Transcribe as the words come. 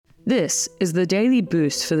This is the daily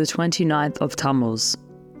boost for the 29th of Tammuz.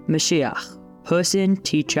 Moshiach, person,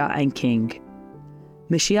 teacher, and king.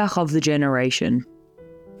 Moshiach of the generation.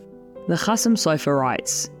 The Chasam Sofer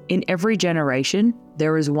writes, "In every generation,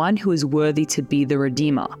 there is one who is worthy to be the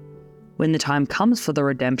Redeemer. When the time comes for the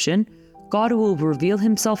redemption, God will reveal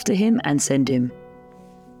himself to him and send him."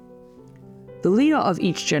 The leader of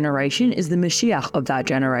each generation is the Moshiach of that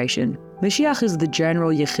generation. Moshiach is the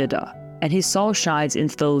general Yechidah, and his soul shines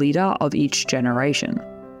into the leader of each generation.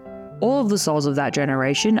 All of the souls of that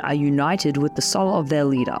generation are united with the soul of their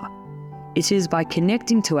leader. It is by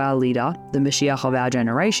connecting to our leader, the Moshiach of our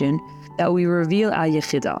generation, that we reveal our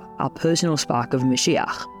Yechidah, our personal spark of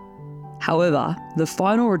Moshiach. However, the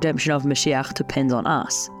final redemption of Moshiach depends on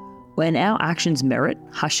us. When our actions merit,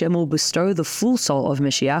 Hashem will bestow the full soul of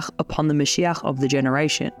Moshiach upon the Moshiach of the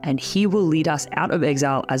generation, and he will lead us out of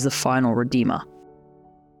exile as the final Redeemer.